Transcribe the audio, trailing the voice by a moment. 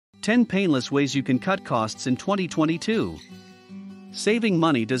10 painless ways you can cut costs in 2022. Saving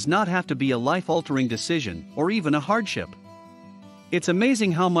money does not have to be a life-altering decision or even a hardship. It's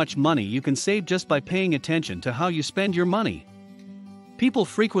amazing how much money you can save just by paying attention to how you spend your money. People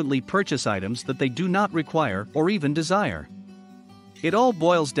frequently purchase items that they do not require or even desire. It all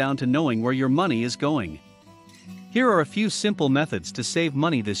boils down to knowing where your money is going. Here are a few simple methods to save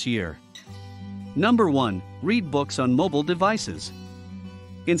money this year. Number 1. Read books on mobile devices.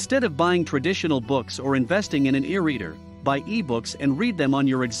 Instead of buying traditional books or investing in an e-reader, buy ebooks and read them on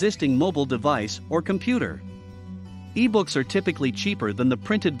your existing mobile device or computer. Ebooks are typically cheaper than the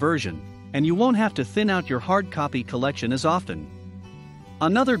printed version, and you won't have to thin out your hard copy collection as often.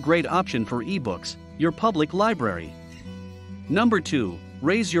 Another great option for ebooks, your public library. Number 2.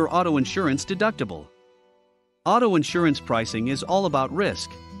 Raise your auto insurance deductible. Auto insurance pricing is all about risk.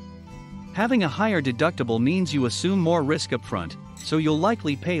 Having a higher deductible means you assume more risk upfront, so you'll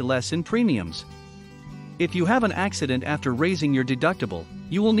likely pay less in premiums. If you have an accident after raising your deductible,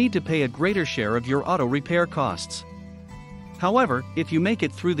 you will need to pay a greater share of your auto repair costs. However, if you make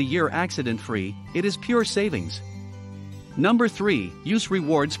it through the year accident-free, it is pure savings. Number 3. Use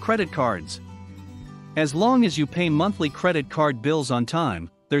rewards credit cards. As long as you pay monthly credit card bills on time,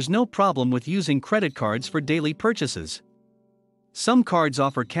 there's no problem with using credit cards for daily purchases. Some cards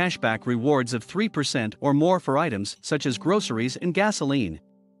offer cashback rewards of 3% or more for items such as groceries and gasoline.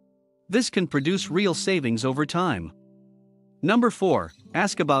 This can produce real savings over time. Number 4.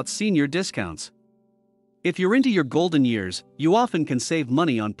 Ask about senior discounts. If you're into your golden years, you often can save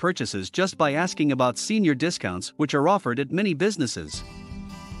money on purchases just by asking about senior discounts which are offered at many businesses.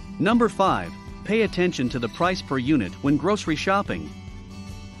 Number 5. Pay attention to the price per unit when grocery shopping.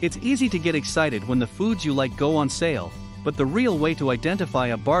 It's easy to get excited when the foods you like go on sale, but the real way to identify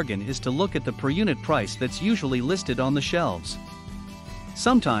a bargain is to look at the per unit price that's usually listed on the shelves.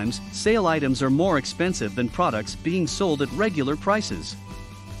 Sometimes, sale items are more expensive than products being sold at regular prices.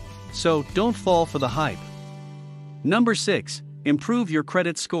 So, don't fall for the hype. Number 6. Improve your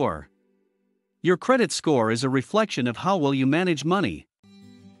credit score. Your credit score is a reflection of how well you manage money.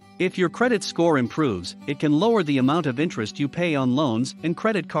 If your credit score improves, it can lower the amount of interest you pay on loans and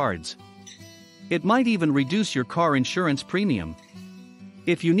credit cards. It might even reduce your car insurance premium.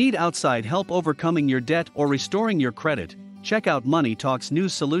 If you need outside help overcoming your debt or restoring your credit, check out Money Talks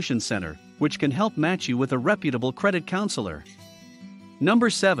News Solution Center, which can help match you with a reputable credit counselor. Number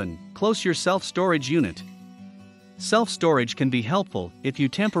 7. Close your self-storage unit. Self-storage can be helpful if you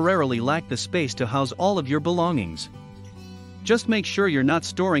temporarily lack the space to house all of your belongings. Just make sure you're not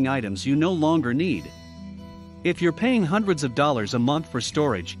storing items you no longer need. If you're paying hundreds of dollars a month for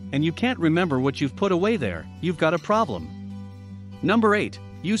storage and you can't remember what you've put away there, you've got a problem. Number 8.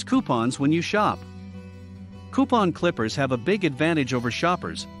 Use coupons when you shop. Coupon clippers have a big advantage over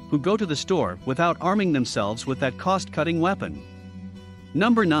shoppers who go to the store without arming themselves with that cost-cutting weapon.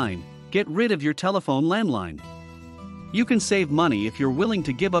 Number 9. Get rid of your telephone landline. You can save money if you're willing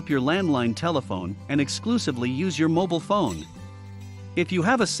to give up your landline telephone and exclusively use your mobile phone. If you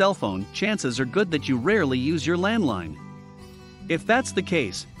have a cell phone, chances are good that you rarely use your landline. If that's the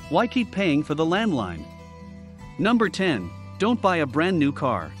case, why keep paying for the landline? Number 10. Don't buy a brand new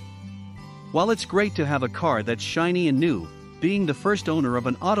car. While it's great to have a car that's shiny and new, being the first owner of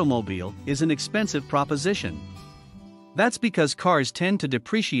an automobile is an expensive proposition. That's because cars tend to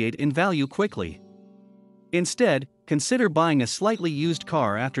depreciate in value quickly. Instead, consider buying a slightly used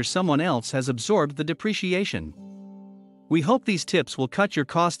car after someone else has absorbed the depreciation. We hope these tips will cut your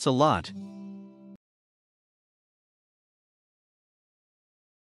costs a lot,